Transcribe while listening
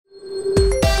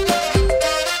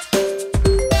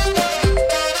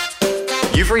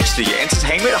You've reached the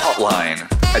Entertainment Hotline,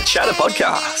 a chatter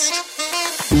podcast.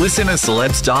 Listen as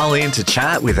celebs dial in to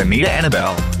chat with Anita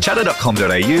Annabelle. Chatter.com.au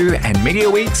and Media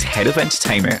Week's Head of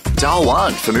Entertainment. Dial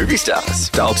 1 for movie stars.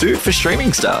 Dial 2 for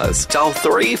streaming stars. Dial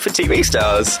 3 for TV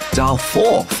stars. Dial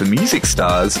 4 for music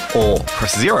stars. Or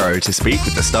press 0 to speak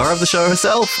with the star of the show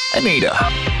herself, Anita.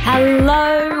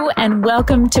 Hello and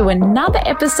welcome to another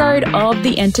episode of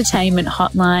the Entertainment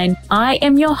Hotline. I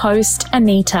am your host,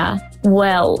 Anita.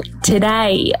 Well,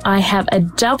 today I have a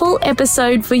double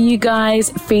episode for you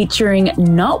guys featuring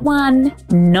not one,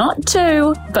 not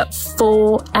two, but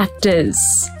 4 actors.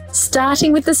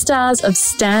 Starting with the stars of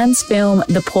Stan's film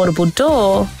The Portable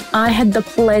Door, I had the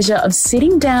pleasure of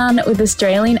sitting down with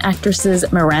Australian actresses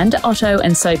Miranda, Otto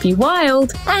and Sophie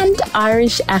Wilde and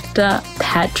Irish actor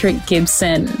Patrick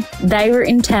Gibson. They were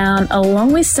in town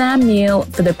along with Sam Neill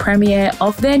for the premiere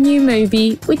of their new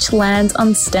movie, which lands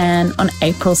on Stan on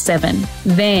April 7.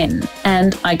 Then,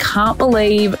 and I can't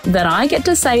believe that I get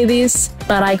to say this,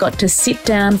 but I got to sit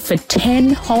down for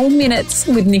 10 whole minutes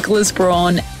with Nicholas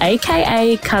Braun,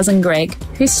 aka Cousin Greg,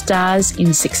 who stars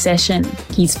in Succession.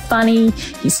 He's funny,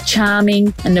 he's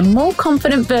charming, and a more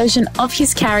confident version of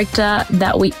his character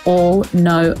that we all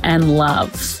know and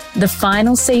love. The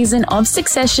final season of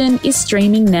Succession is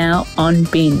streaming now on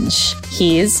Binge.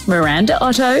 Here's Miranda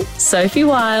Otto, Sophie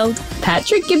Wilde,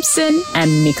 Patrick Gibson,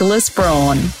 and Nicholas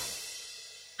Braun.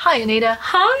 Hi, Anita.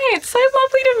 Hi, it's so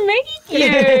lovely to meet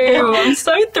you. I'm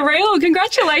so thrilled.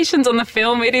 Congratulations on the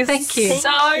film. It is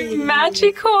so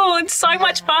magical and so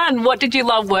much fun. What did you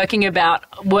love working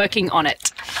on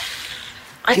it?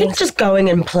 I think just going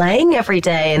and playing every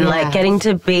day and like getting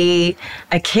to be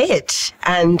a kid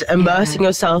and immersing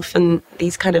yourself in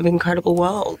these kind of incredible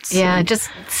worlds. Yeah, just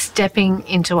stepping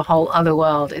into a whole other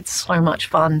world. It's so much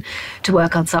fun to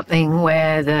work on something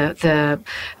where the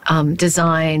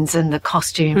designs and the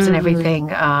costumes and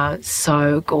everything are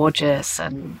so gorgeous.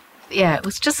 And yeah, it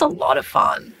was just a lot of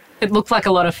fun. It looked like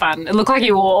a lot of fun. It looked like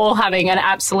you were all having an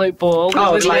absolute ball.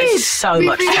 Oh, it was so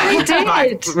much fun. We did.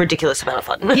 Like, ridiculous amount of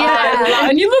fun. Yeah,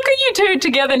 and you look at you two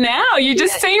together now. You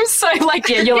just seem so like,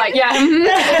 this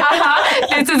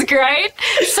is great.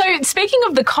 So speaking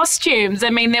of the costumes,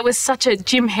 I mean, there was such a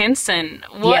Jim Henson.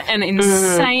 What an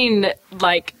insane,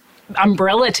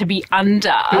 umbrella to be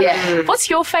under. Yeah. What's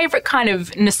your favourite kind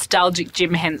of nostalgic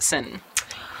Jim Henson?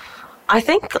 I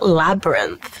think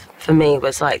Labyrinth for me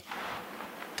was like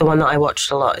the one that I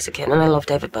watched a lot as a kid, and I love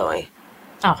David Bowie.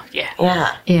 Oh, yeah.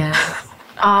 Yeah. Yeah.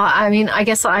 I mean, I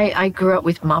guess I grew up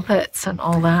with Muppets and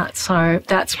all that, so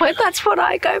that's what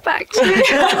I go back to.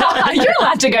 You're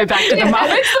allowed to go back to the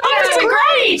Muppets. The Muppets are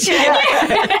great. Yeah.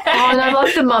 Oh, and I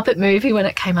loved the Muppet movie when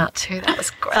it came out too. That was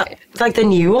great. Like the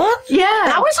new one? Yeah.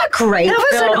 That was a great film.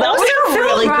 That was a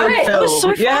really good film. It was so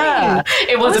funny. Yeah.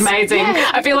 It was amazing.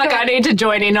 Yeah. I feel like I need to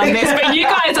join in on this, but you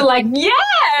guys are like, you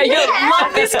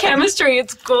love this chemistry.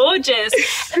 It's gorgeous.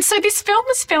 And so this film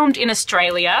was filmed in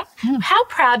Australia. How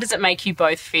proud does it make you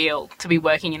both feel to be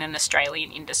working in an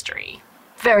Australian industry?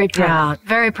 Very proud,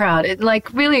 very proud. It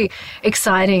really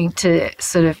exciting to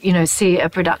sort of, see a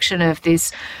production of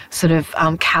this sort of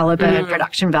calibre and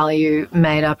production value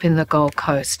made up in the Gold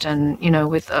Coast and,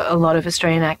 with a lot of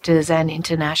Australian actors and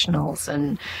internationals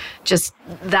and just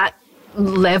that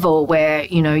level where,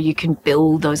 you can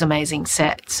build those amazing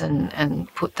sets and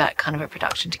put that kind of a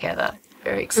production together.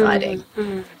 Very exciting.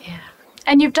 Yeah.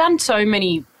 And you've done so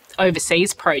many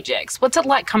overseas projects. What's it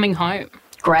like coming home?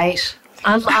 Great.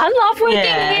 I love working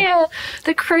here.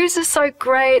 The crews are so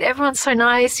great. Everyone's so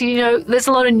nice. There's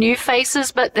a lot of new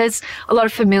faces, but there's a lot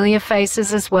of familiar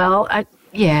faces as well.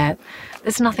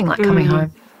 There's nothing like coming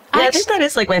home. Yeah, I think that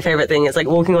is like my favourite thing. Is like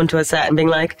walking onto a set and being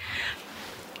like,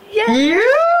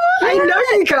 I know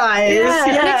you guys. Yeah.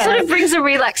 And it sort of brings a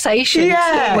relaxation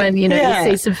when, you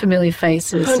see some familiar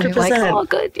faces. 100%. And you're like, oh,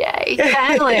 good, yay,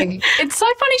 family. It's so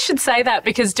funny you should say that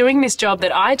because doing this job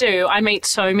that I do, I meet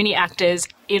so many actors,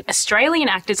 Australian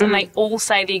actors, and they all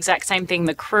say the exact same thing.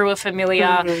 The crew are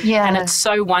familiar. Yeah. And it's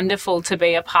so wonderful to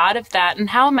be a part of that.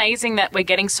 And how amazing that we're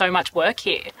getting so much work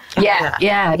here.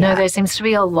 Yeah. No, there seems to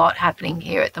be a lot happening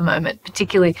here at the moment,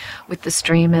 particularly with the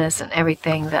streamers and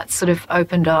everything that's sort of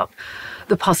opened up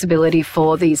the possibility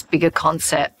for these bigger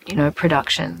concept,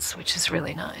 productions, which is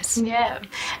really nice. Yeah.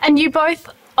 And you both,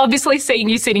 obviously seeing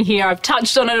you sitting here, I've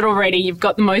touched on it already. You've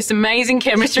got the most amazing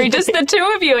chemistry, just the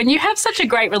two of you. And you have such a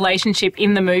great relationship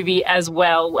in the movie as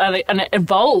well. And it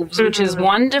evolves, which is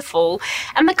wonderful.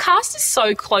 And the cast is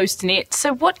so close-knit.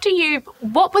 So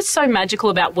what was so magical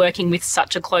about working with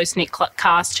such a close-knit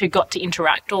cast who got to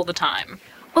interact all the time?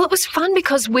 Well, it was fun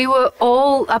because we were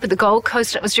all up at the Gold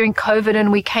Coast. It was during COVID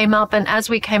and we came up, and as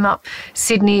we came up,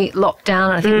 Sydney locked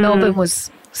down. I think Melbourne was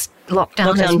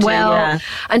lockdown as too, well. yeah.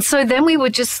 And so then we were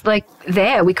just like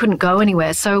there. We couldn't go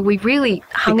anywhere. So we really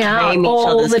hung out Became each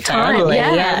all other's the time. family,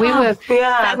 Yeah. yeah. We were,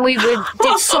 Yeah. we did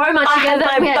so much I together.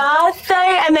 had We my had-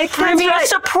 birthday, and they threw me a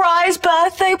surprise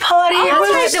birthday party. It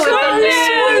was That's right, there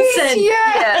were balloons and-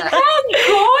 yeah.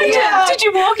 Oh, God. Yeah. Did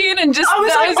you walk in and just I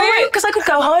was that like, was oh, it? because I could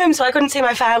go home, so I couldn't see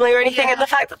my family or anything. And the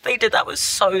fact that they did that was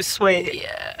so sweet.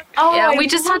 Yeah. Oh, Yeah, I we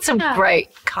just had love some that. great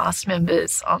cast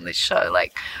members on this show,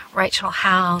 like Rachel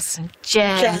House and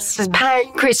Jess Jess and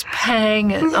Pang. Chris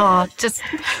Pang, and just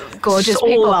gorgeous Just all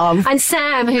people. love. And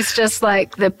Sam, who's just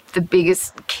like the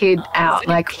biggest kid out.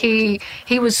 Like he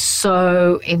was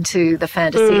so into the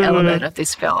fantasy element of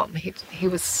this film. He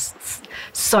was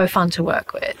so fun to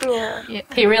work with. Yeah.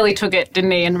 He really took it,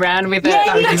 didn't he, and ran with it.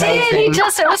 Yeah, he was did. He amazing.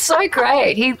 just, it was so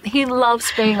great. He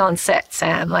loves being on set,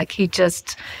 Sam. Like he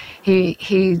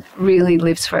really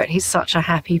lives for it. He's such a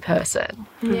happy person.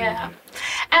 Yeah.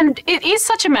 And it is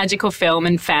such a magical film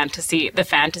and fantasy, the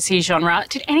fantasy genre.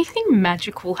 Did anything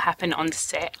magical happen on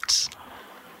set?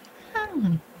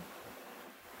 I'm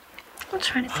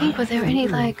trying to think, were there any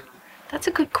that's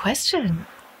a good question.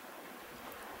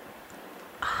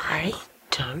 I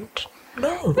don't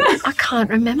know. I can't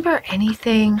remember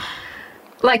anything.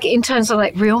 Like in terms of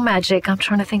like real magic, I'm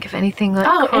trying to think of anything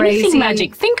like crazy. Anything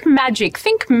magic. Think magic.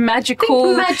 Think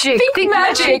magical. Think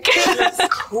magic.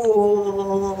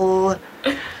 Cool.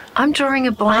 I'm drawing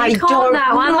a blank I on don't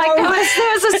that one. Like know.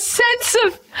 there was a sense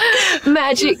of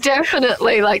magic,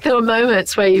 definitely. Like there were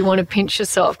moments where you want to pinch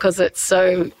yourself because it's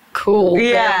so cool.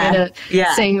 Yeah, In a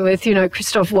yeah. scene with,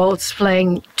 Christoph Waltz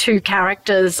playing two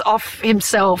characters off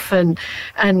himself and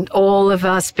all of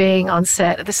us being on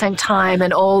set at the same time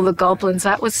and all the goblins.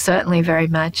 That was certainly very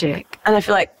magic. And I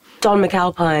feel like Don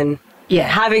McAlpine, Yeah.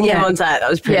 having him on set, that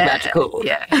was pretty magical.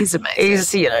 Yeah, he's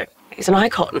amazing. He's an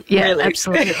icon. Yeah, really.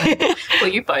 absolutely. Well,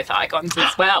 you both icons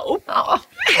as well. Oh.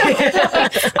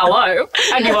 Hello.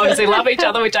 And you obviously love each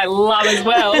other, which I love as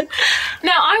well.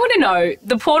 Now, I want to know,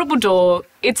 the portable door,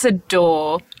 it's a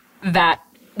door that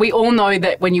we all know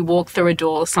that when you walk through a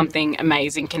door, something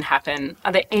amazing can happen.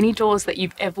 Are there any doors that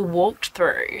you've ever walked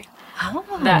through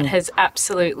that has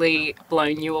absolutely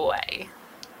blown you away?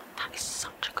 That is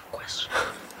such a good question.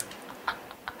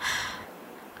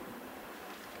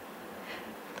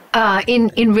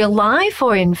 In real life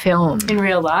or in film? In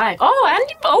real life.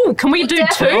 Can we do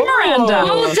two, Miranda?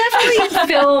 Well, definitely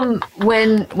film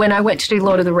when I went to do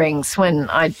Lord of the Rings, when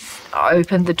I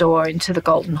opened the door into the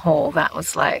Golden Hall, that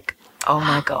was like, oh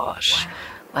my gosh.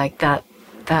 Like that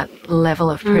level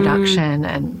of production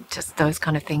and just those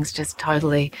kind of things just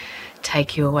totally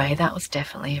take you away. That was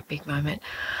definitely a big moment.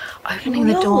 Opening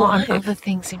the door on other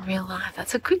things in real life,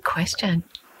 that's a good question.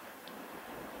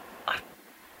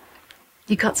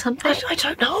 You got something? I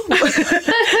don't know.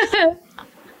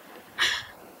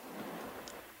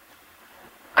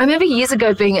 I remember years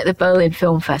ago being at the Berlin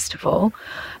Film Festival,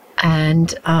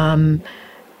 and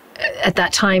at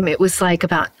that time it was like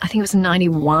I think it was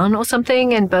 91 or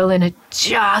something, and Berlin had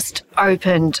just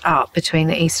opened up between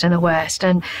the East and the West,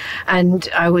 and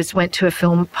I went to a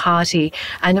film party,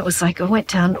 and it was like I went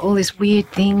down all these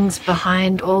weird things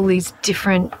behind all these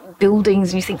different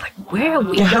buildings, and you think like, where are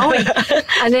we going?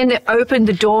 And then it opened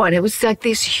the door and it was like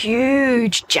this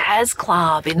huge jazz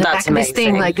club in the back of this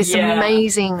thing, like this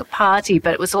amazing party,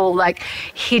 but it was all like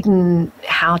hidden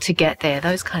how to get there.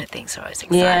 Those kind of things are always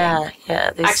exciting. Yeah,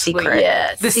 the secret.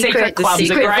 Yeah, The secret clubs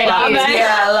are great, venues. aren't they?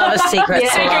 Yeah, I love a secret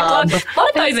Secret club. club. A lot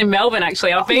of those in Melbourne,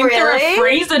 actually. I've been through a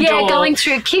freezer door. Yeah, going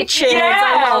through kitchens.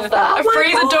 Yeah, I love that. a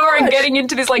freezer door and getting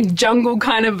into this like jungle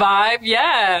kind of vibe.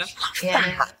 Yeah.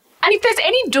 Yeah. And if there's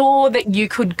any door that you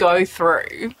could go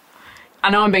through,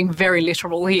 I know I'm being very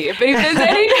literal here, but if there's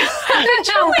any,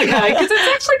 because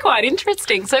it's actually quite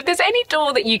interesting. So if there's any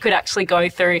door that you could actually go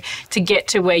through to get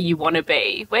to where you want to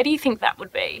be, where do you think that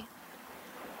would be?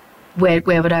 Where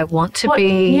would I want to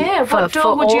be? Yeah, for, what door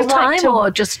for would all you like time to or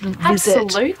just visit?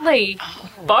 Absolutely,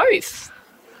 both.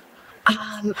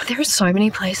 There are so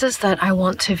many places that I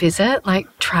want to visit. Like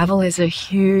travel is a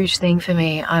huge thing for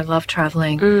me. I love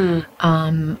traveling.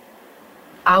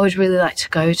 I would really like to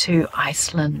go to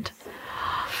Iceland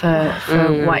for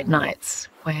white nights,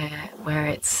 where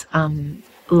it's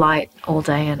light all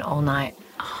day and all night.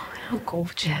 Oh, how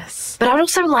gorgeous! But I'd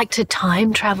also like to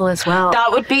time travel as well.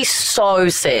 That would be so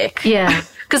sick. Yeah.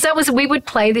 because we would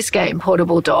play this game,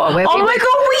 Portable Door. Where Oh my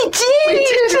God, we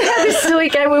did! we had this silly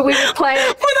game where we would play it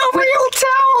With a real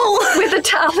towel! with a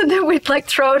towel, and then we'd like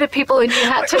throw it at people, and you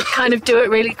had to kind of do it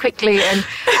really quickly and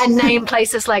name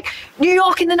places like New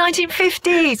York in the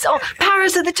 1950s or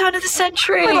Paris at the turn of the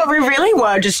century. But we really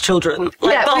were just children.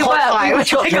 Like Yeah, the we whole were. time. We were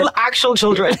children. Like actual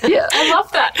children. Yeah. I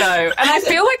love that though. And I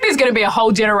feel like there's going to be a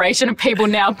whole generation of people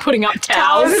now putting up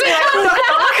towels.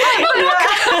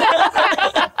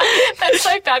 That's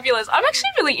so fabulous. I'm actually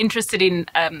really interested in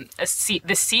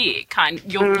the seer kind.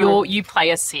 You play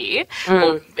a seer.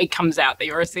 Or it comes out that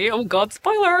you're a seer. Oh God,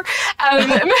 spoiler.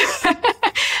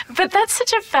 But that's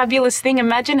such a fabulous thing.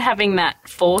 Imagine having that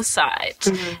foresight.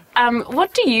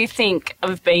 What do you think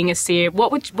of being a seer?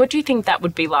 What do you think that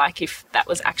would be like if that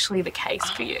was actually the case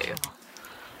for you?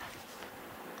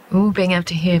 Ooh, being able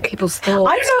to hear people's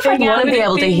thoughts. I don't know if I'd want to be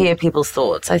able to hear people's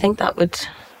thoughts. I think that'd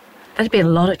be a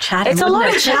lot of chatter. It's a lot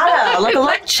of chatter. Like a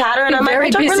lot of chatter, and I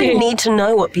don't really need to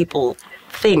know what people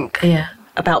think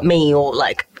about me or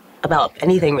like about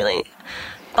anything really.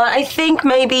 But I think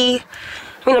maybe,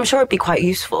 I'm sure it'd be quite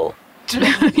useful.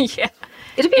 Yeah.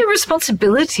 It'd be a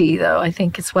responsibility, though, I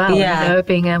think, as well. Yeah.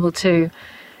 Being able to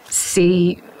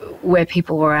see where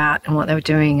people were at and what they were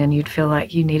doing, and you'd feel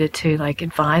like you needed to, like,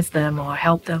 advise them or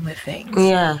help them with things.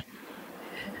 Yeah.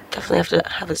 Definitely have to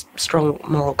have a strong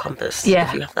moral compass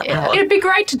if you have that power. It'd be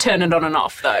great to turn it on and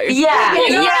off, though. Yeah, You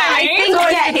know what I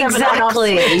I mean? think,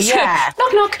 exactly. Yeah.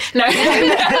 Knock, knock. No.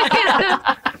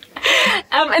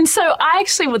 And so I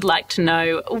actually would like to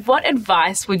know, what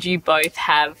advice would you both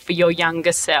have for your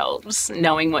younger selves,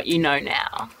 knowing what you know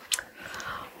now?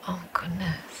 Oh,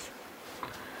 goodness.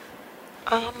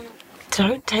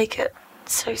 Don't take it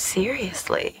so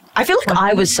seriously. I feel like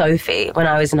I was Sophie when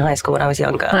I was in high school, when I was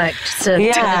younger. Like, just an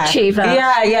achiever.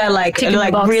 Yeah, like ticking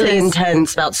really boxes.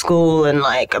 intense about school and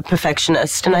like a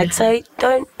perfectionist. And I'd say,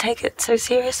 don't take it so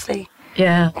seriously.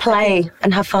 Yeah. Play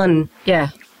and have fun. Yeah.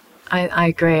 I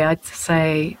agree. I'd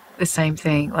say the same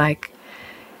thing. Like,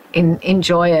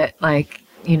 enjoy it. Like,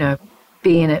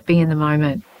 be in it. Be in the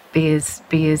moment. Be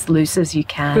as loose as you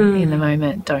can in the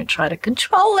moment. Don't try to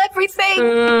control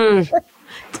everything.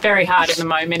 It's very hard in the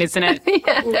moment, isn't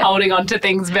it? Holding on to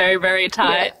things very, very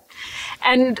tight.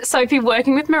 Yeah. And Sophie,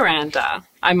 working with Miranda,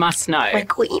 I must know. My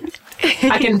queen.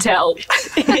 I can tell.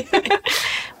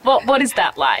 What is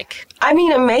that like?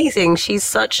 Amazing. She's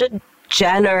such a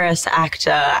generous actor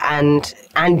and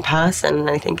person.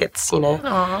 I think it's,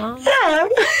 Aww. Yeah.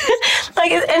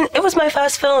 And it was my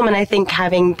first film, and I think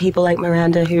having people like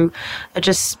Miranda who are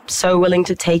just so willing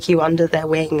to take you under their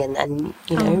wing and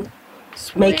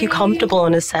make you comfortable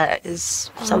on a set is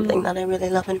something that I really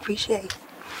love and appreciate.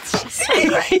 She's so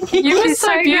great. You were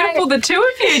so beautiful, the two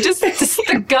of you, just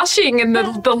the gushing and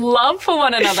the love for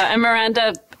one another. And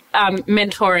Miranda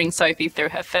mentoring Sophie through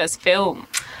her first film.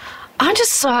 I'm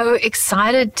just so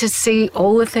excited to see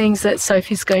all the things that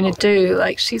Sophie's going to do.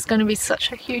 Like, she's going to be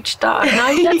such a huge star. And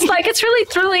it's really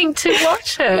thrilling to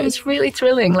watch her. It's really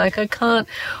thrilling. Like, I can't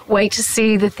wait to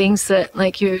see the things that,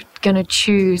 like, you're going to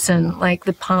choose and, like,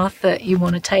 the path that you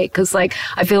want to take. Because, like,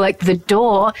 I feel like the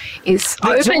door is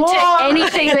open to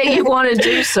anything that you want to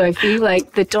do, Sophie.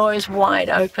 Like, the door is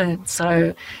wide open.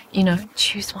 So,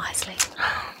 choose wisely.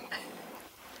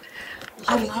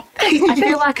 I love that. I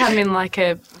feel like I'm in, like,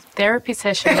 a therapy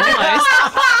session almost.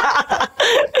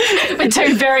 With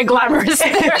two very glamorous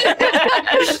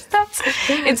therapists.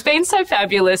 It's been so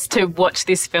fabulous to watch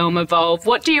this film evolve.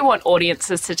 What do you want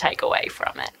audiences to take away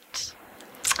from it?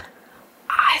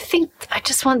 I think I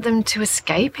just want them to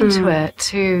escape into it,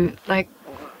 to like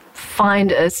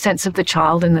find a sense of the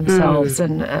child in themselves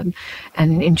and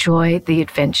enjoy the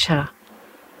adventure.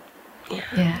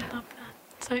 Yeah.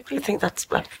 I think that's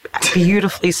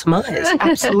beautifully surmised.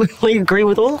 Absolutely agree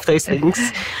with all of those things.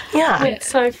 Yeah. It's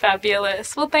so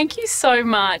fabulous. Well, thank you so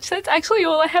much. That's actually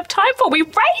all I have time for. We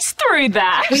raced through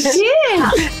that.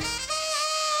 Yeah.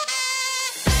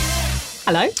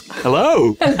 Hello?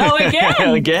 Hello. Hello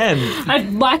again.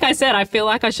 Again. Like I said, I feel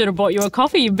like I should have bought you a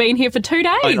coffee. You've been here for 2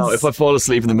 days. I know, if I fall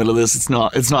asleep in the middle of this, it's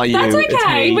not you. That's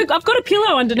okay. It's me. I've got a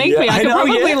pillow underneath me. I could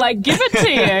probably give it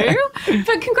to you.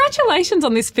 But congratulations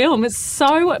on this film. It's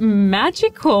so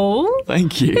magical.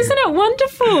 Thank you. Isn't it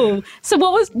wonderful? So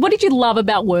what did you love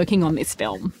about working on this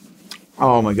film?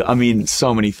 Oh my God. I mean,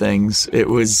 so many things. It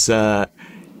was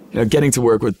getting to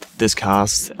work with this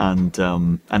cast and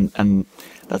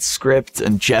that script,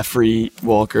 and Jeffrey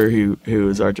Walker, who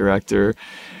is our director.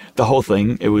 the whole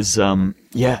thing, it was,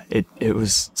 it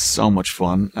was so much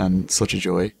fun and such a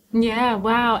joy. Yeah,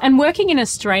 wow. And working in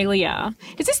Australia,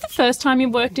 is this the first time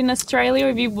you've worked in Australia?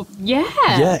 Have you? Yeah.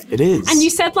 Yeah, it is. And you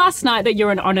said last night that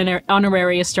you're an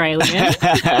honorary Australian.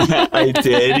 I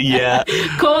did, yeah.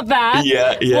 Caught that.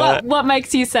 Yeah. What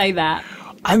makes you say that?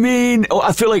 I mean,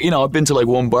 I feel like, I've been to like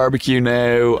one barbecue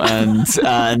now, and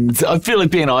I feel like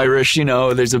being Irish,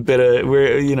 there's a bit of,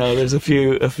 there's a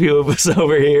few of us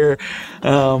over here.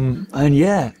 And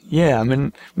yeah, I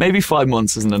mean, maybe 5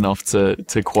 months isn't enough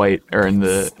to quite earn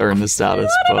the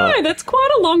status. I don't know, that's quite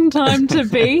a long time to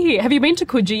be here. Have you been to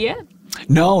Coogee yet?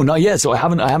 No, not yet. So I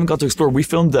haven't got to explore. We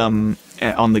filmed on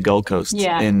the Gold Coast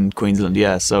in Queensland.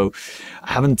 Yeah, so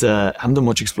I haven't done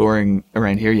much exploring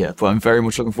around here yet. But I'm very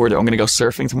much looking forward to it. I'm going to go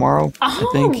surfing tomorrow. I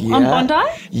think. Yeah. On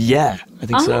Bondi? Yeah, I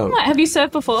think so. Have you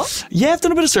surfed before? Yeah, I've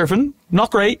done a bit of surfing. Not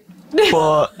great.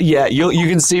 But yeah, you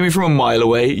can see me from a mile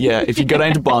away. Yeah, if you go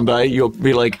down to Bondi, you'll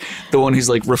be like the one who's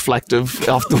like reflective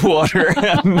off the water.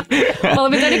 Well,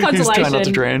 if it's any consolation, trying not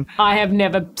to drown. I have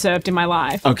never surfed in my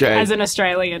life. Okay. As an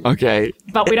Australian. Okay.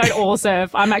 But we don't all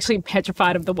surf. I'm actually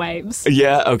petrified of the waves.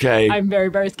 Yeah. Okay. I'm very,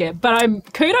 very scared.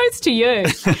 But kudos to you.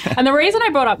 And the reason I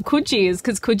brought up Coogee is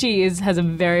because Coogee has a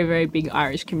very, very big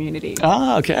Irish community.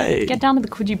 Ah, okay. Get down to the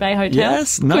Coogee Bay Hotel.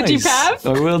 Yes, nice. Coogee Pav.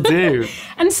 I will do.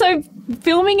 And so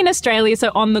filming in Australia,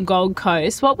 so on the Gold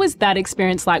Coast, what was that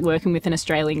experience like working with an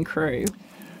Australian crew?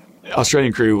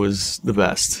 Australian crew was the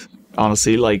best.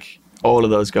 Honestly, like all of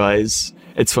those guys.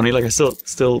 It's funny, like I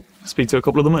still speak to a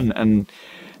couple of them and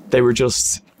they were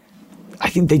just, I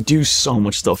think they do so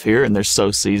much stuff here and they're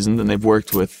so seasoned and they've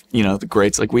worked with, the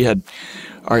greats. Like we had,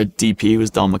 our DP was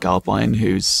Don McAlpine,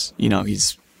 who's,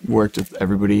 he's worked with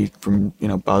everybody from,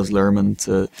 Baz Luhrmann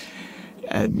to,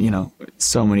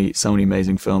 so many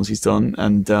amazing films he's done.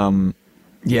 And, to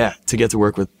get to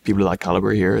work with people of that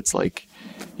caliber here, it's like,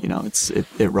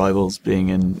 it rivals being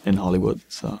in Hollywood.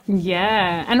 So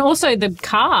yeah, and also the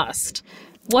cast.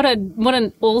 What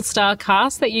an all-star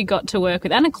cast that you got to work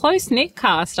with, and a close-knit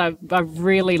cast. I've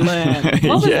really learned.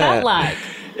 What was that like?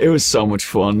 It was so much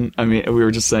fun. I mean, we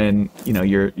were just saying,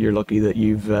 you're lucky that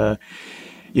you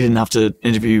didn't have to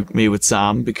interview me with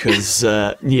Sam because,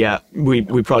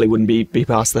 we probably wouldn't be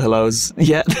past the hellos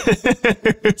yet.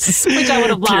 Which I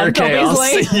would have loved,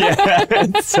 obviously.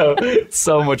 Yeah,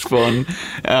 so much fun.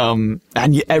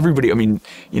 And everybody, I mean,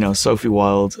 Sophie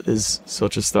Wilde is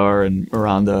such a star, and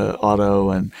Miranda,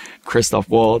 Otto, and Christoph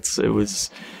Waltz. It was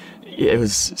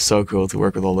so cool to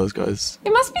work with all those guys.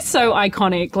 It must be so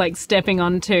iconic, like stepping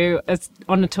onto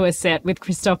a set with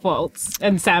Christoph Waltz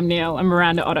and Sam Neill and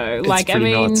Miranda Otto.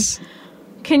 Nuts.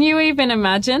 Can you even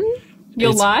imagine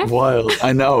your life? It's wild.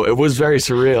 I know. It was very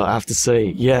surreal, I have to say.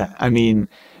 Yeah. I mean,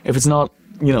 if it's not,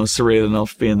 surreal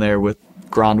enough being there with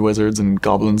grand wizards and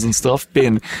goblins and stuff,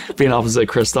 being opposite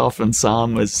Christoph and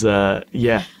Sam was, I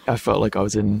felt like I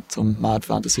was in some mad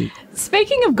fantasy.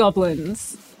 Speaking of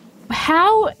goblins,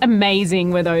 how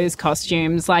amazing were those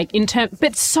costumes?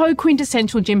 But so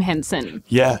quintessential Jim Henson.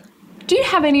 Yeah. Do you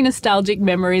have any nostalgic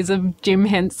memories of Jim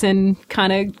Henson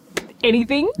kind of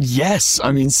anything? Yes.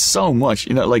 I mean, so much.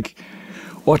 like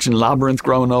watching Labyrinth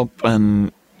growing up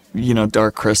and,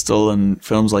 Dark Crystal and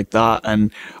films like that.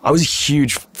 And I was a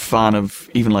huge fan of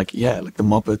even like the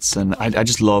Muppets, and I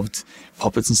just loved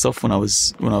puppets and stuff when I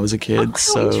was a kid. Oh,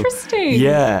 so interesting.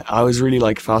 Yeah, I was really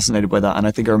fascinated by that. And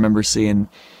I think I remember seeing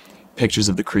pictures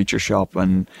of the Creature Shop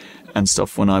and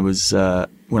stuff when I was a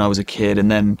kid, and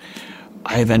then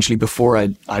I eventually, before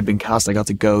I'd been cast, I got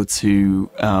to go to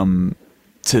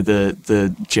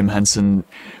the Jim Henson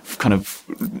kind of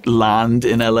land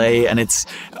in LA, and it's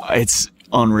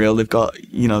unreal. They've got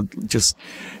just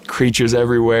creatures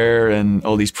everywhere and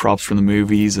all these props from the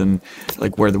movies and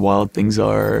like Where the Wild Things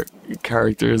Are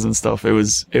characters and stuff. It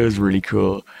was really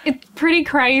cool. It's pretty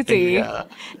crazy. Yeah.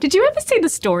 Did you ever see The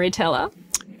Storyteller?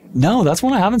 No, that's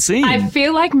one I haven't seen. I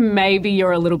feel like maybe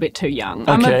you're a little bit too young.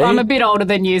 Okay. I'm a bit older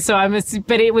than you, so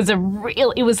but it was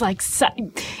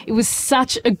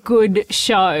such a good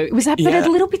show. It was but a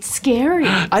little bit scary.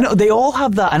 I know, they all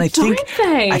have that, and I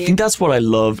think that's what I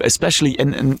love, especially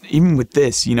and even with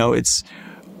this,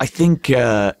 I think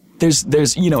there's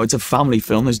it's a family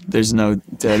film. There's no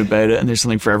doubt about it, and there's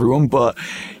something for everyone. But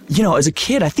as a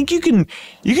kid, I think you can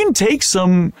take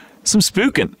some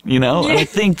spooking, and I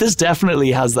think this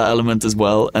definitely has that element as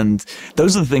well. And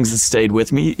those are the things that stayed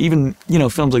with me. Even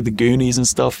films like The Goonies and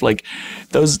stuff, like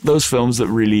those films that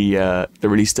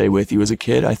really stay with you as a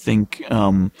kid, I think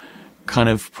kind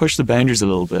of push the boundaries a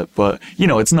little bit. But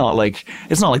it's not like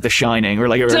The Shining or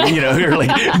like or like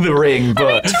The Ring.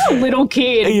 But to a little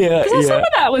kid, yeah. Some of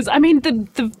that was,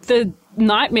 the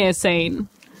nightmare scene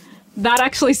That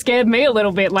actually scared me a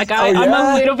little bit. Like I'm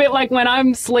a little bit like when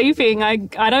I'm sleeping, I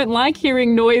don't like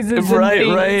hearing noises and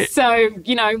things. Right. So,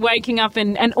 waking up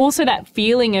and also that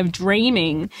feeling of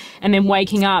dreaming and then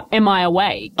waking up, am I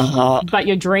awake? But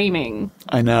you're dreaming.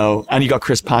 I know. And you got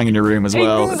Chris Pang in your room as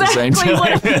well at the same time.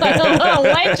 What a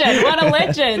legend. What a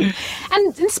legend.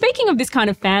 And speaking of this kind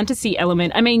of fantasy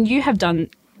element, I mean, you have done,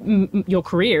 your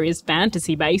career is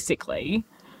fantasy basically.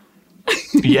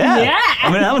 Yeah.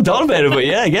 I mean, I haven't thought about it, but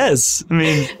yeah, I guess. I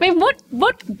mean,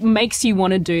 what makes you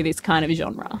want to do this kind of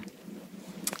genre?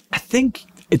 I think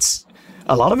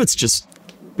a lot of it's just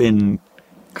been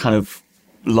kind of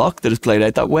luck that has played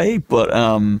out that way. But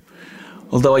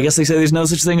although I guess they say there's no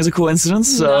such thing as a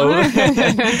coincidence, so.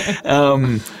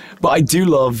 But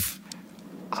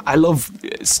I love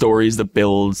stories that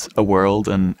build a world,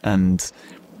 and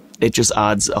it just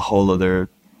adds a whole other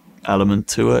element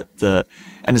to it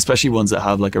and especially ones that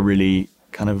have like a really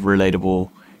kind of relatable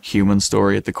human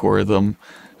story at the core of them.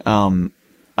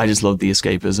 I just love the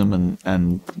escapism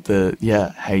and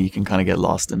the how you can kind of get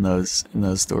lost in those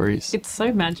stories. It's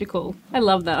so magical. I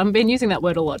love that. I've been using that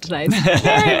word a lot today. It's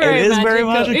very, very it is magical. very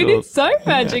magical. It is so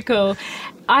magical.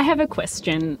 I have a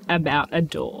question about a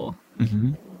door.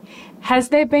 Mm-hmm. Has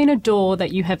there been a door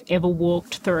that you have ever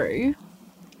walked through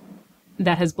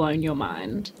that has blown your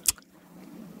mind?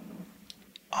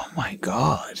 Oh my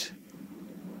God.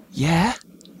 Yeah.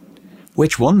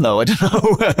 Which one though? I don't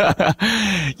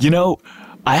know.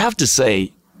 I have to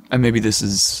say, and maybe this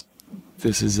is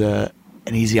an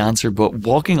easy answer, but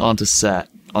walking onto set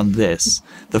on this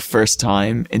the first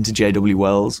time into J.W.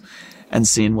 Wells and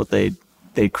seeing what they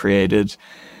created,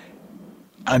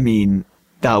 I mean,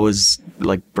 that was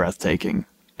like breathtaking.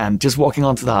 And just walking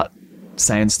onto that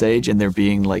soundstage and there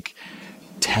being like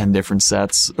 10 different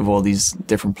sets of all these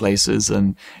different places,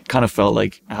 and kind of felt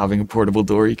like having a portable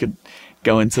door. You could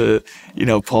go into,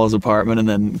 Paul's apartment and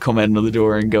then come out another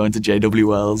door and go into J.W.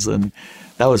 Wells, and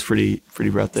that was pretty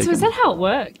breathtaking. So is that how it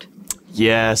worked?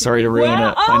 Yeah, sorry to ruin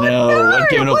it. Oh, I know. No. I'm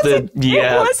giving up It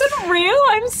wasn't real.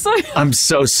 I'm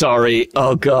so sorry.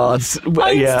 Oh God. I'm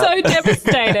so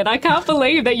devastated. I can't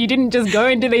believe that you didn't just go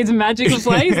into these magical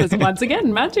places. Once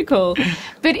again, magical.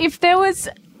 But if there was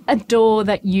a door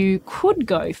that you could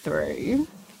go through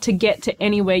to get to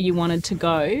anywhere you wanted to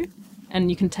go, and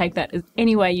you can take that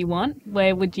any way you want,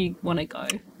 where would you want to go?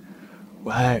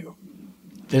 Wow.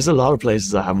 There's a lot of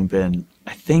places I haven't been.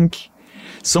 I think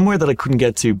somewhere that I couldn't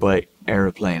get to by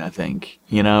aeroplane, I think,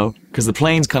 because the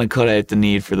planes kind of cut out the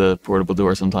need for the portable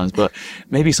door sometimes, but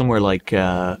maybe somewhere like,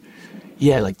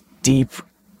 like deep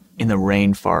in the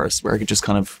rainforest where I could just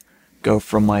kind of go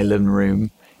from my living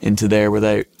room into there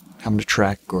without having to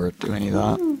trek or do any of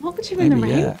that. What would you in the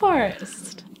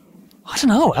rainforest? I don't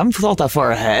know. I haven't thought that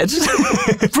far ahead.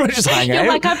 Probably just hang out. You're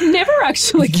like, I've never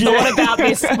actually thought about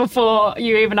this before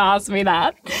you even asked me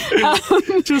that.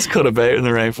 Just cut about in the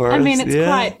rainforest. I mean,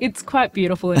 it's quite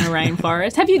beautiful in a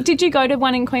rainforest. Did you go to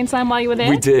one in Queensland while you were there?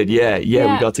 We did, yeah.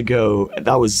 We got to go.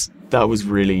 That was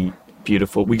really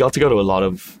beautiful. We got to go to a lot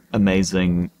of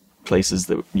amazing places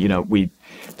that,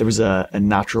 there was a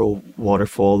natural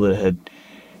waterfall that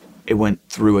it went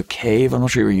through a cave. I'm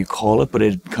not sure what you call it, but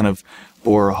it kind of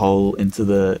bore a hole into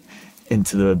the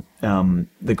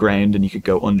ground, and you could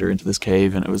go under into this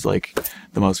cave, and it was like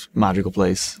the most magical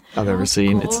place I've ever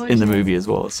seen. Gorgeous. It's in the movie as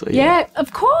well. So yeah,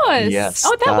 of course. Yes.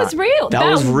 Oh, that was real. That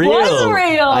was real.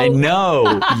 I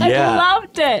know. Yeah. I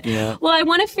loved it. Yeah. Well, I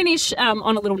want to finish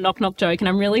on a little knock joke, and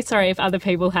I'm really sorry if other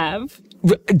people have.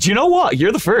 Do you know what?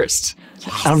 You're the first.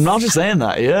 Yes. I'm not just saying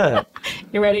that. Yeah.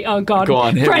 You ready? Oh God. Go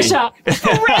on. Pressure.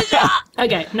 Pressure.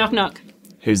 Okay. Knock.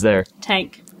 Who's there?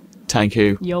 Tank. Tank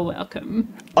who? You're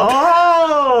welcome.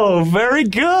 Oh, very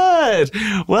good.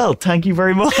 Well, thank you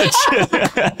very much.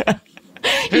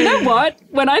 You know what?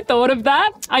 When I thought of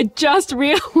that, I just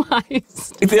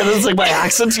realised. Yeah, that's like my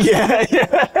accent.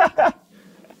 Yeah.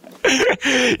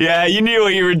 Yeah, you knew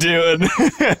what you were doing.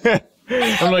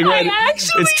 I'm like, right,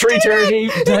 it's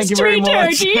 3:30. Thank you very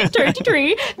much.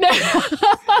 3:30. No.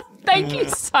 Thank you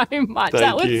so much.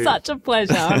 That was such a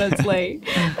pleasure, honestly.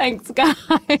 Thanks, guys.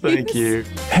 Thank you.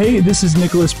 Hey, this is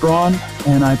Nicholas Braun,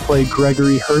 and I play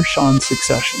Gregory Hirsch on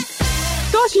Succession.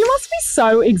 Gosh, you must be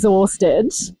so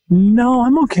exhausted. No,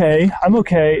 I'm okay.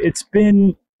 It's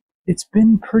been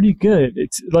pretty good.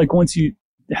 It's like once you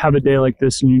have a day like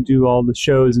this and you do all the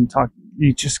shows and talk,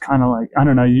 you just kind of like, I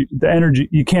don't know, the energy,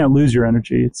 you can't lose your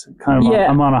energy. It's kind of,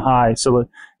 I'm on a high. So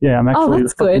yeah, I'm actually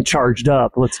fucking charged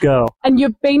up. Let's go. And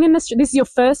you've been in this is your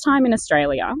first time in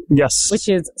Australia. Yes. Which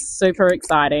is super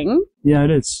exciting. Yeah,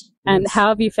 it is. And how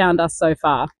have you found us so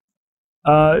far?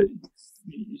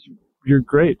 You're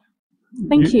great.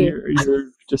 Thank you.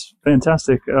 You're just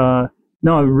fantastic.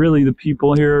 No, really, the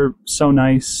people here are so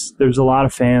nice. There's a lot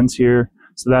of fans here,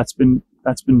 so that's been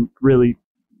really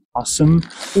awesome.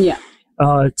 Yeah.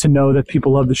 To know that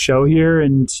people love the show here,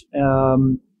 and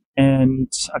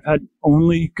I've had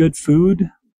only good food,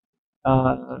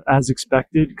 as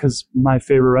expected, because my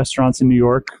favorite restaurants in New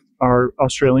York are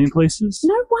Australian places.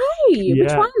 No way. Yeah.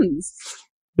 Which ones?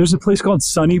 There's a place called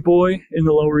Sunny Boy in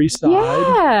the Lower East Side.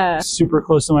 Yeah. Super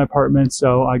close to my apartment,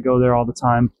 so I go there all the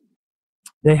time.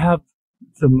 They have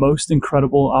the most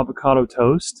incredible avocado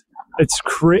toast.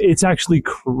 It's actually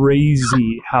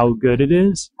crazy how good it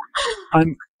is.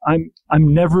 I'm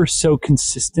never so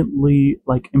consistently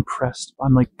like impressed.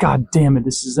 I'm like, God damn it,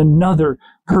 this is another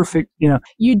perfect,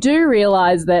 You do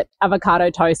realize that avocado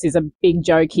toast is a big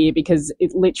joke here because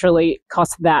it literally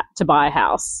costs that to buy a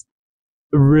house.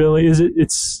 Really? Is it?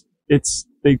 It's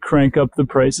they crank up the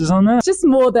prices on that? It's just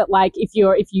more that like if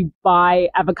you buy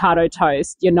avocado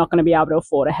toast, you're not going to be able to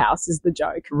afford a house is the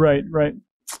joke. Right.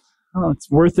 Oh, it's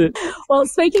worth it. Well,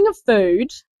 speaking of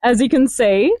food, as you can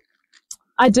see,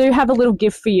 I do have a little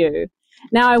gift for you.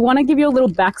 Now, I want to give you a little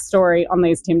backstory on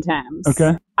these Tim Tams.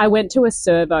 Okay. I went to a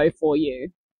servo for you.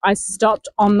 I stopped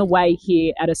on the way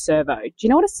here at a servo. Do you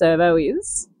know what a servo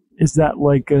is? Is that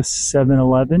like a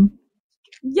 7-Eleven?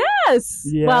 Yes.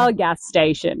 Yeah. Well, a gas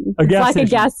station. A gas like station. a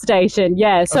gas station,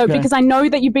 yeah. So Okay. because I know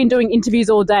that you've been doing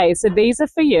interviews all day, so these are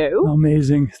for you.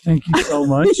 Amazing. Thank you so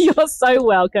much. You're so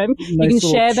welcome. You Nice can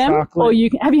little share them, chocolate. or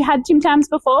you can. Have you had Tim Tams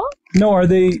before? No, are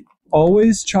they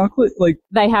always chocolate? Like,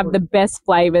 They have the best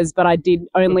flavors, but I did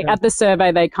only Okay. at the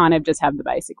survey. They kind of just have the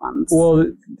basic ones. well,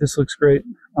 this looks great.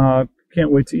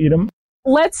 Can't wait to eat them.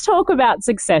 Let's talk about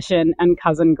Succession and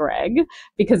Cousin Greg,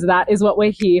 because that is what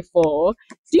we're here for.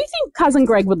 Do you think Cousin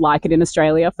Greg would like it in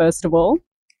Australia, first of all?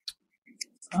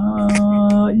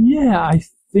 Yeah, I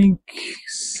think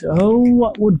so.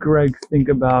 What would Greg think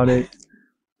about it?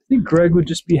 I think Greg would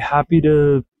just be happy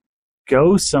to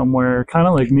go somewhere, kind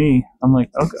of like me. I'm like,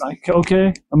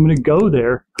 okay, I'm gonna go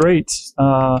there. Great. Is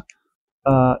that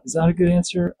a good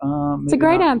answer? It's a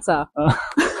great answer.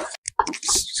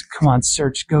 Come on,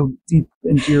 Search. Go deep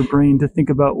into your brain to think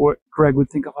about what Greg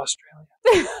would think of Australia.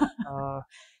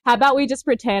 How about we just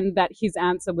pretend that his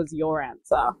answer was your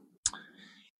answer?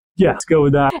 Yeah, let's go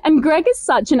with that. And Greg is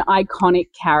such an iconic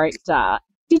character.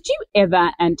 Did you ever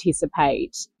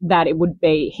anticipate that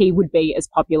he would be as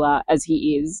popular as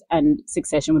he is and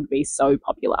Succession would be so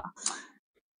popular?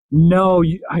 No,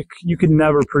 you could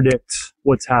never predict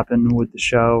what's happened with the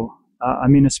show. I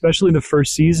mean, especially the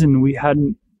first season, we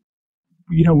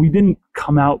didn't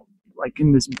come out like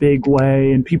in this big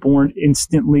way and people weren't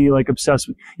instantly like obsessed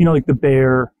with, like The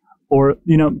Bear or,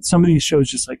 some of these shows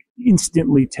just like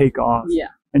instantly take off. Yeah.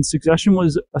 And Succession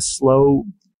was a slow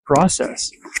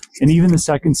process. And even the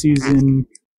second season,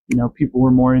 people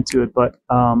were more into it. But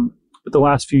the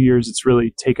last few years, it's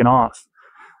really taken off.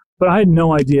 But I had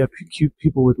no idea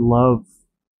people would love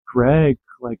Greg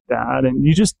like that. And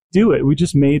you just do it. We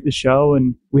just made the show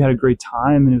and we had a great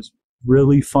time and it was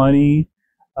really funny.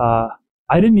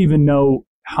 I didn't even know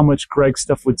how much Greg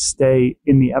stuff would stay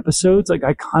in the episodes. Like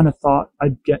I kind of thought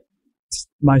I'd get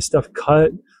my stuff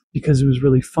cut because it was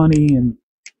really funny. And,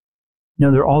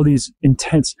 there are all these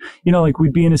intense, like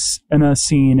we'd be in a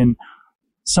scene and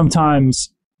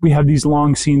sometimes we have these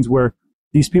long scenes where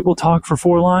these people talk for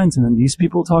 4 lines and then these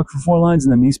people talk for 4 lines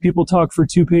and then these people talk for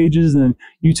 2 pages and then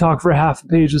you talk for half a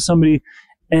page with somebody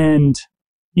and,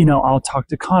 I'll talk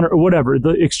to Connor or whatever.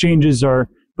 The exchanges are,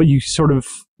 but you sort of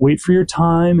wait for your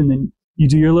time and then you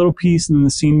do your little piece and then the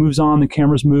scene moves on, the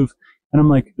cameras move. And I'm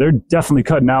like, they're definitely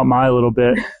cutting out my little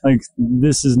bit. Like,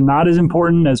 this is not as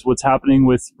important as what's happening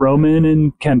with Roman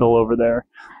and Kendall over there.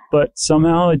 But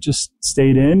somehow it just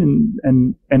stayed in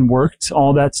and worked.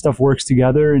 All that stuff works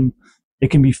together and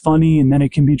it can be funny and then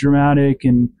it can be dramatic.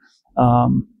 And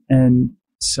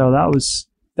so that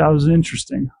was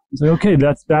interesting. It's like, okay,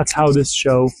 that's how this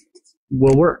show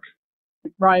will work.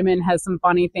 Roman has some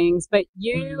funny things, but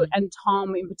you and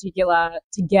Tom in particular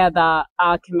together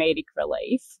are comedic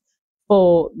relief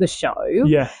for the show.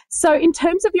 Yeah. So in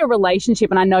terms of your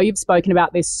relationship, and I know you've spoken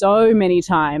about this so many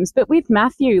times, but with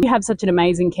Matthew, you have such an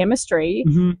amazing chemistry.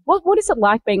 Mm-hmm. What is it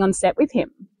like being on set with him?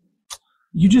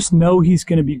 You just know he's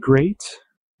going to be great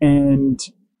and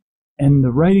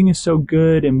the writing is so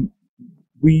good and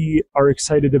we are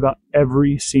excited about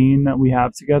every scene that we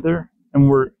have together.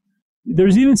 And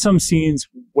there's even some scenes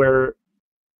where,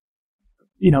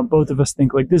 both of us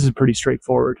think like, this is pretty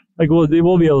straightforward. Like, we'll be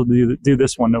able to do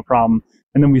this one, no problem.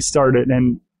 And then we start it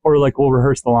or like we'll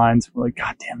rehearse the lines. We're like,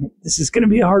 God damn it, this is going to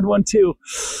be a hard one too.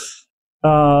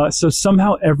 So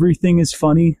somehow everything is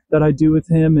funny that I do with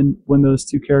him, and when those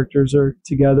two characters are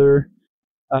together,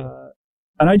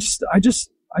 and I just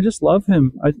love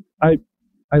him. I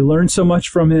learned so much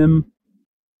from him.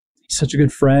 He's such a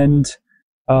good friend.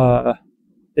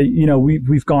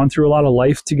 We've gone through a lot of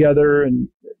life together, and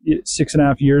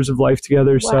 6.5 years of life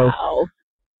together. Wow.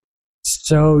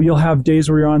 So you'll have days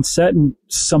where you're on set and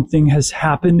something has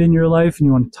happened in your life and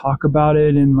you want to talk about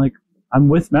it. And like, I'm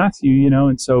with Matthew,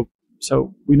 and so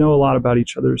we know a lot about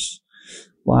each other's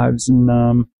lives, and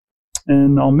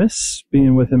I'll miss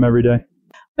being with him every day.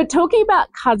 But talking about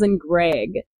Cousin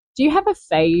Greg, do you have a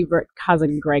favorite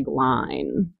Cousin Greg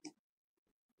line?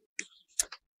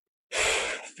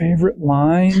 Favorite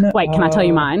line? Wait, can I tell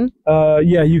you mine?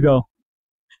 Yeah, you go.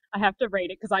 I have to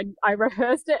read it because I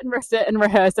rehearsed it and rehearsed it and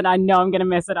rehearsed, and I know I'm going to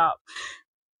mess it up.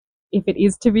 If it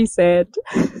is to be said,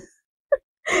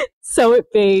 so it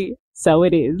be, so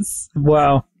it is.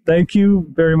 Wow. Thank you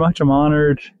very much. I'm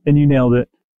honored. And you nailed it.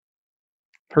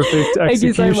 Perfect execution. Thank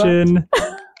you so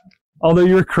much. Although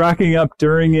you were cracking up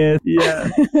during it. Yeah.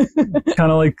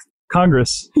 Kind of like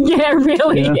Congress. Yeah, it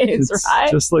really is, it's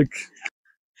right? Just like.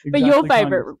 Exactly. But your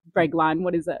favorite Greg line,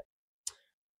 what is it?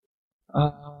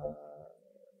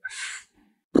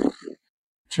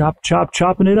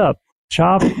 Chopping it up.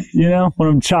 Chop, when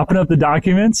I'm chopping up the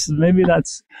documents, maybe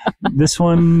that's, this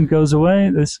one goes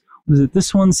away.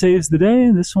 This one saves the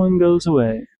day. This one goes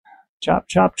away. Chop,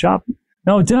 chop, chop.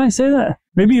 No, did I say that?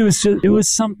 Maybe it was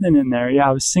something in there. Yeah,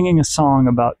 I was singing a song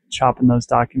about chopping those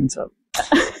documents up.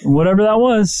 Whatever that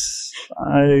was,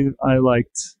 I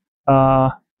liked.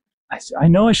 I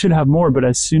know I should have more, but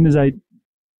as soon as I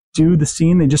do the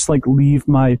scene, they just like leave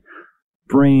my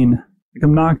brain. Like,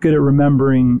 I'm not good at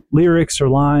remembering lyrics or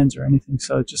lines or anything,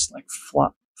 so it just like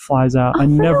flies out. Oh,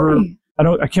 really?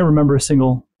 I can't remember a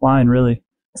single line really.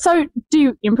 So do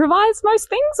you improvise most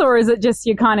things, or is it just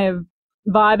you're kind of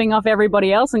vibing off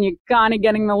everybody else and you're kind of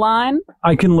getting the line?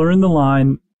 I can learn the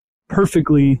line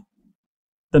perfectly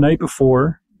the night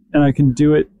before, and I can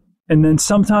do it. And then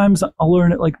sometimes I'll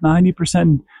learn it like 90%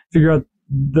 and figure out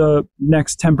the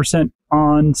next 10%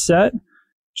 on set.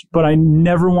 But I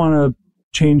never want to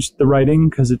change the writing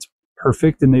because it's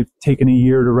perfect and they've taken a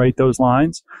year to write those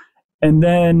lines. And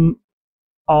then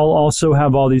I'll also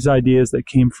have all these ideas that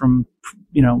came from,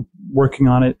 working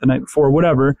on it the night before,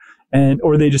 whatever.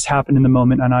 Or they just happen in the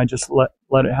moment and I just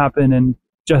let it happen. And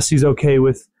Jesse's okay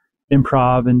with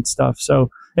improv and stuff. So,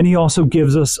 and he also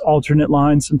gives us alternate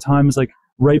lines sometimes, like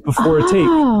right before a take.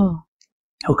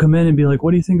 He'll come in and be like,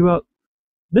 what do you think about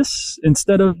this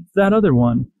instead of that other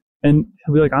one? And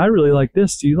he'll be like, I really like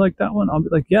this. Do you like that one? I'll be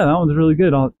like, yeah, that one's really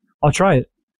good. I'll try it.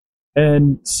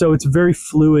 And so it's a very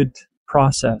fluid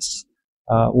process,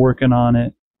 working on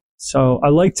it. So I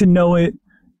like to know it,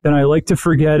 then I like to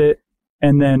forget it,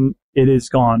 and then it is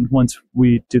gone once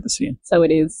we do the scene. So it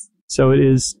is. So it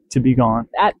is to be gone.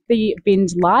 At the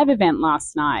Binge Live event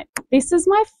last night, this is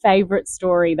my favorite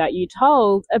story that you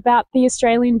told about the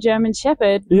Australian German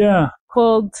Shepherd. Yeah.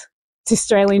 Called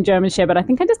Australian German Shepherd. I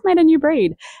think I just made a new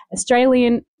breed.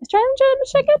 Australian German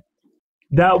Shepherd?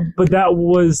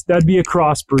 That'd be a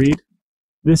crossbreed.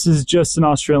 This is just an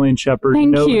Australian Shepherd.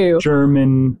 Thank you.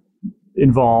 German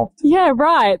involved. Yeah,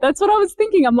 right. That's what I was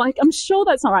thinking. I'm like, I'm sure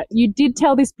that's not right. You did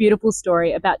tell this beautiful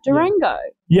story about Durango. Yeah.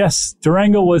 Yes,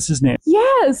 Durango was his name.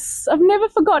 Yes, I've never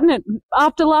forgotten it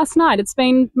after last night. It's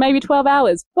been maybe 12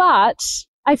 hours, but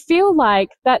I feel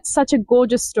like that's such a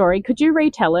gorgeous story. Could you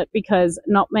retell it? Because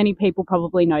not many people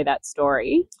probably know that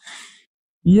story.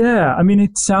 Yeah, I mean,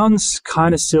 it sounds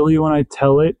kind of silly when I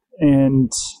tell it,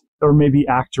 or maybe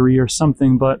actory or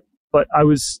something, but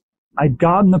I'd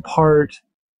gotten the part.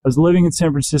 I was living in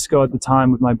San Francisco at the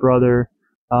time with my brother.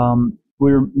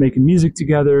 We were making music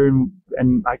together,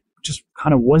 and I just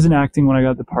kind of wasn't acting when I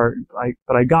got the part.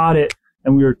 But I got it,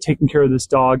 and we were taking care of this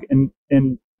dog, and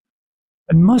it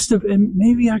must have, and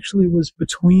maybe actually was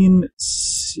between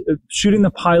shooting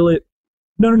the pilot.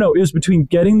 No, it was between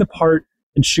getting the part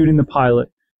and shooting the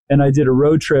pilot. And I did a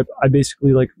road trip. I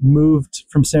basically like moved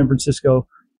from San Francisco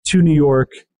to New York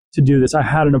to do this. I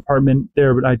had an apartment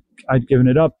there, but I'd given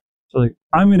it up. So like,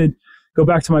 I'm going to go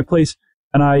back to my place.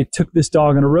 And I took this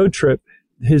dog on a road trip.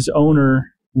 His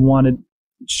owner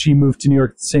she moved to New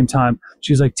York at the same time.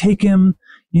 She's like, take him,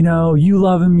 you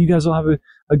love him. You guys will have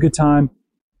a good time.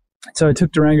 So I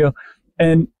took Durango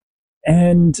and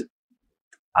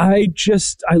I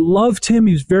loved him.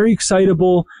 He was very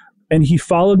excitable and he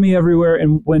followed me everywhere.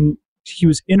 And when he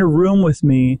was in a room with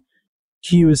me,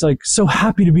 he was like so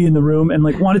happy to be in the room and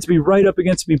like wanted to be right up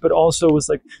against me, but also was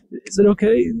like, is it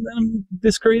okay that I'm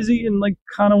this crazy and like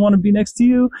kind of want to be next to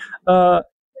you?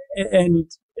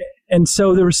 And and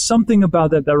so there was something about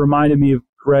that reminded me of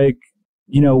Greg,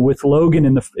 with Logan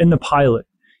in the pilot,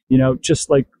 just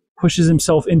like pushes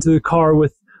himself into the car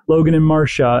with Logan and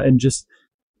Marcia and just,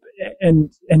 and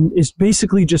is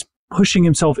basically just pushing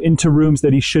himself into rooms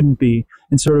that he shouldn't be,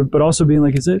 and sort of, but also being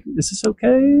like, is this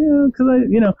okay? Cause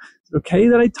is it okay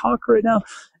that I talk right now?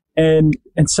 And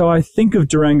so I think of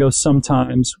Durango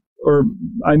sometimes, or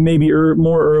I maybe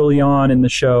more early on in the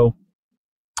show,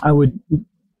 I would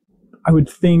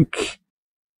think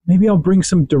maybe I'll bring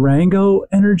some Durango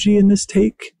energy in this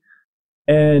take.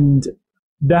 And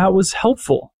that was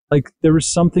helpful. Like there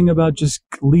was something about just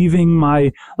leaving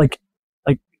my like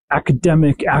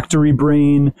academic actory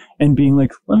brain and being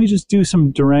like, let me just do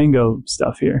some Durango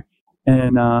stuff here.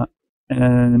 And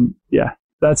yeah,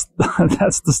 that's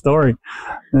the story.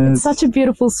 It's such a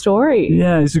beautiful story.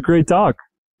 Yeah, it's a great doc.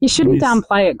 You shouldn't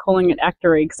downplay it, calling it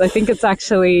actory, because I think it's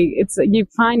you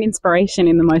find inspiration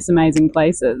in the most amazing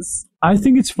places. I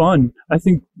think it's fun. I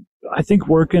think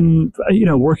working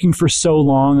for so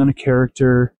long on a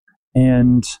character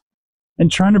and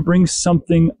trying to bring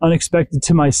something unexpected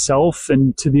to myself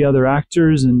and to the other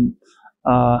actors, and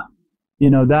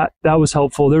that was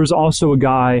helpful. There was also a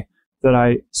guy that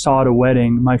I saw at a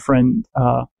wedding. My friend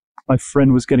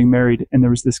was getting married, and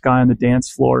there was this guy on the dance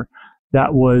floor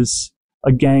that was a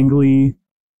gangly,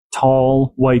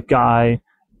 tall, white guy,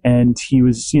 and he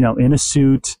was, in a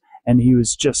suit, and he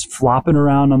was just flopping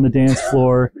around on the dance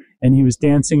floor, and he was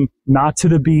dancing not to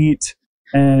the beat,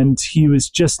 and he was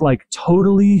just like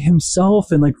totally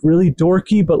himself and like really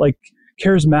dorky, but like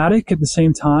charismatic at the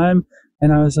same time.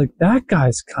 And I was like, that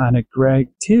guy's kind of Greg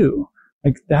too.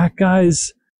 Like that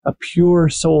guy's a pure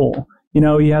soul.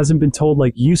 He hasn't been told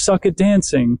like, you suck at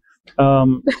dancing,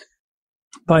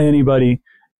 by anybody.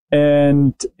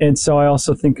 And so I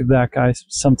also think of that guy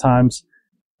sometimes.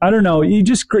 I don't know. You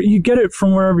get it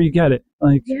from wherever you get it.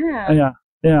 Like, yeah.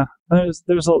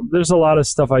 There's a lot of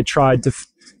stuff I tried to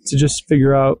just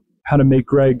figure out how to make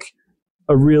Greg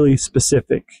a really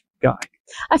specific guy.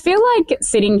 I feel like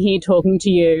sitting here talking to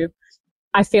you,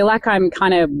 I feel like I'm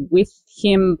kind of with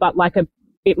him, but like a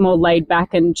bit more laid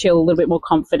back and chill, a little bit more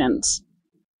confident.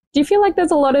 Do you feel like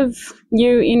there's a lot of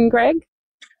you in Greg?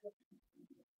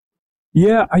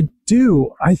 Yeah, I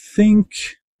do. I think,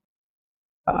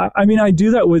 I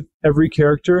do that with every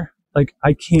character. Like,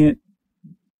 I can't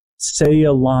say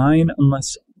a line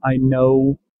unless I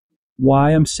know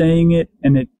why I'm saying it,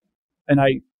 and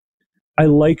I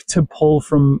like to pull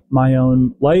from my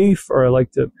own life, or I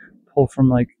like to pull from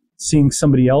like seeing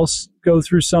somebody else go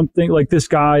through something. Like this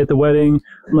guy at the wedding,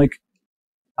 I'm like,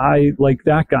 I like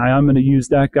that guy, I'm going to use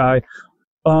that guy.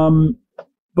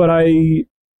 But I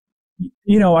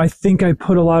think I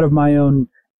put a lot of my own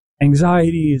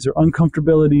anxieties or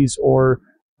uncomfortabilities or,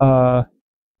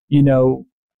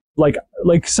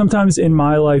 like sometimes in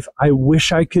my life, I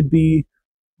wish I could be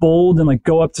bold and like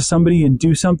go up to somebody and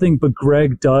do something, but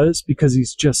Greg does, because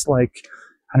he's just like,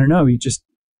 I don't know,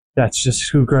 that's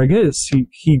just who Greg is.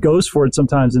 He goes for it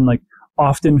sometimes and like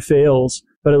often fails,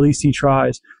 but at least he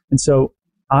tries. And so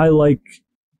I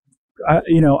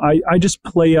just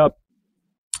play up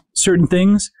certain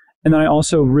things. And I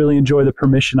also really enjoy the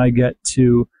permission I get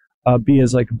to be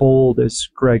as like bold as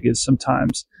Greg is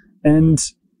sometimes. And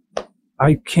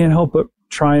I can't help but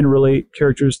try and relate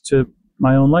characters to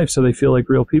my own life so they feel like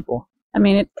real people. I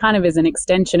mean, it kind of is an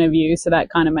extension of you, so that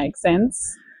kind of makes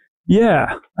sense.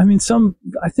 Yeah. I mean,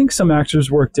 I think some actors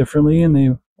work differently, and they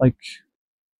like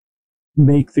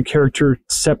make the character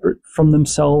separate from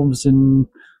themselves, and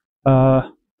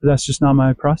that's just not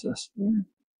my process. Yeah.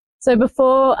 So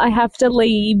before I have to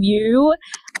leave you,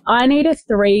 I need a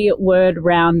 3-word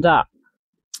roundup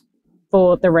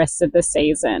for the rest of the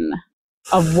season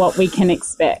of what we can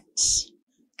expect.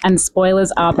 And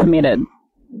spoilers are permitted.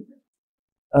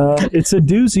 It's a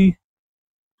doozy.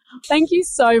 Thank you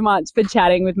so much for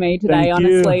chatting with me today. Thank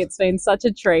Honestly, you. It's been such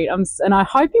a treat. And I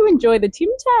hope you enjoy the Tim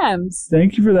Tams.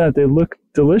 Thank you for that. They look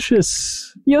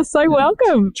delicious. You're so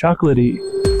welcome. Chocolatey.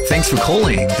 Thanks for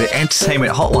calling the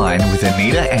Entertainment Hotline with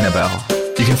Anita Annabelle.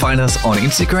 You can find us on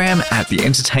Instagram at the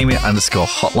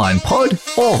entertainment_hotline pod,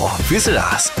 or visit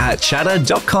us at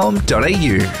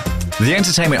chatter.com.au. The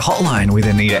Entertainment Hotline with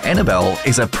Anita Annabelle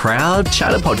is a proud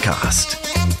Chatter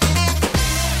podcast.